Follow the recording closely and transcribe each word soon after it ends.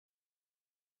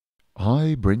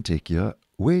Hi, BrenTech here,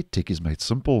 where tech is made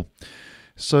simple.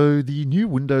 So the new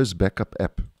Windows backup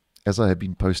app, as I have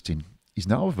been posting, is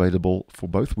now available for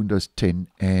both Windows 10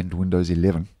 and Windows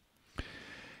 11.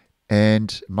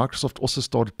 And Microsoft also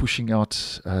started pushing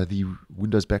out the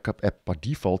Windows backup app by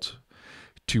default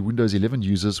to Windows 11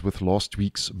 users with last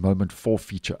week's Moment 4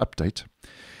 feature update.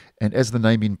 And as the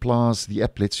name implies, the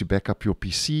app lets you back up your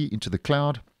PC into the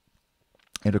cloud,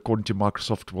 and according to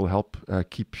Microsoft, will help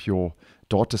keep your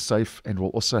data safe and will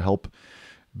also help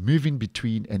moving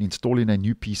between and installing a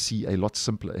new PC a lot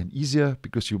simpler and easier,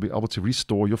 because you'll be able to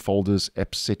restore your folders,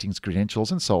 apps, settings,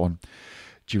 credentials, and so on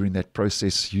during that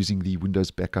process using the Windows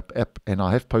Backup app. And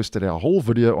I have posted a whole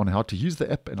video on how to use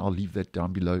the app, and I'll leave that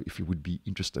down below if you would be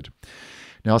interested.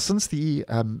 Now, since the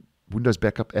Windows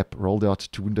Backup app rolled out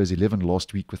to Windows 11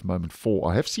 last week with Moment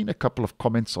 4, I have seen a couple of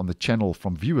comments on the channel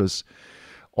from viewers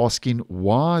asking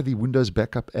why the Windows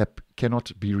Backup app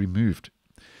cannot be removed.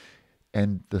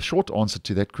 And the short answer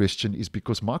to that question is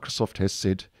because Microsoft has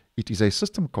said it is a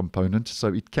system component, so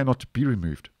it cannot be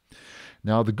removed.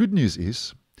 Now, the good news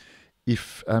is,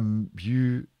 if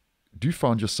you do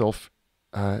find yourself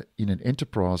in an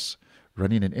enterprise,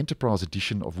 running an enterprise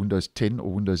edition of Windows 10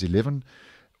 or Windows 11,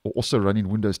 or also running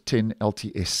Windows 10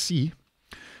 LTSC,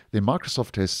 then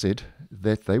Microsoft has said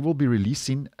that they will be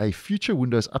releasing a future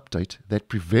Windows update that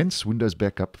prevents Windows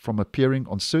Backup from appearing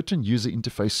on certain user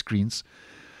interface screens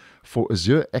for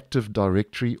Azure Active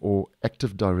Directory or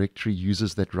Active Directory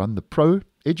users that run the Pro,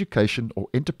 Education, or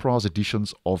Enterprise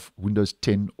editions of Windows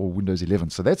 10 or Windows 11.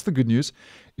 So that's the good news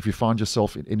if you find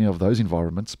yourself in any of those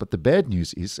environments. But the bad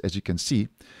news is, as you can see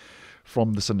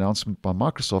from this announcement by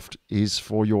Microsoft, is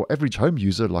for your average home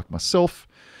user like myself,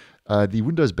 the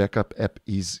Windows Backup app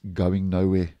is going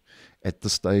nowhere at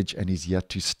this stage and is yet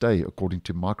to stay, according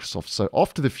to Microsoft. So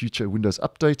after the future Windows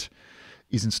update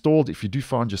is installed, if you do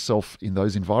find yourself in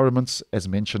those environments, as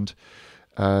mentioned,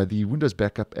 the Windows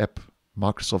Backup app,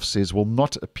 Microsoft says, will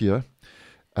not appear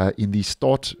in the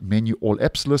Start menu All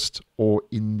Apps list or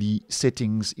in the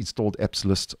Settings Installed Apps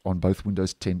list on both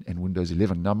Windows 10 and Windows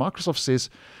 11. Now, Microsoft says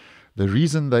the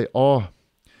reason they are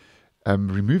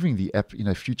removing the app in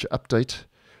a future update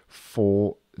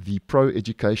for the Pro,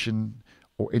 Education,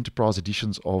 or Enterprise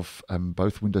editions of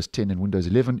both Windows 10 and Windows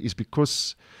 11 is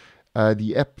because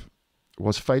the app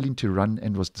was failing to run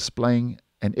and was displaying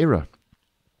an error.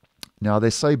 Now, they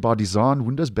say by design,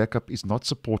 Windows Backup is not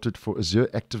supported for Azure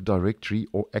Active Directory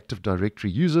or Active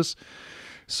Directory users.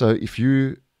 So if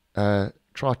you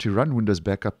try to run Windows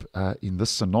Backup in this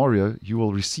scenario, you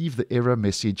will receive the error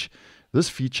message, "This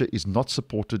feature is not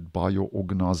supported by your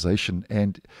organization."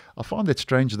 And I find that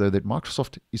strange, though, that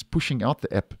Microsoft is pushing out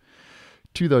the app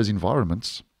to those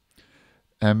environments,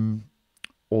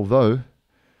 although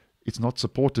it's not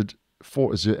supported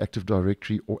for Azure Active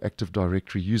Directory or Active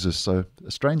Directory users. So a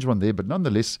strange one there, but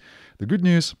nonetheless, the good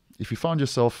news, if you find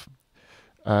yourself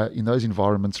in those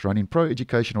environments running Pro,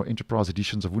 Education, or Enterprise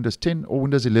editions of Windows 10 or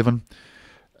Windows 11,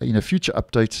 in a future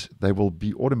update, they will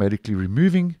be automatically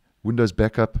removing Windows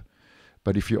Backup.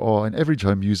 But if you are an average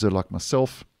home user like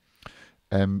myself,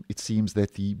 it seems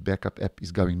that the backup app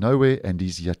is going nowhere and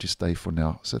is here to stay for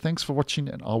now. So thanks for watching,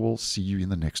 and I will see you in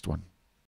the next one.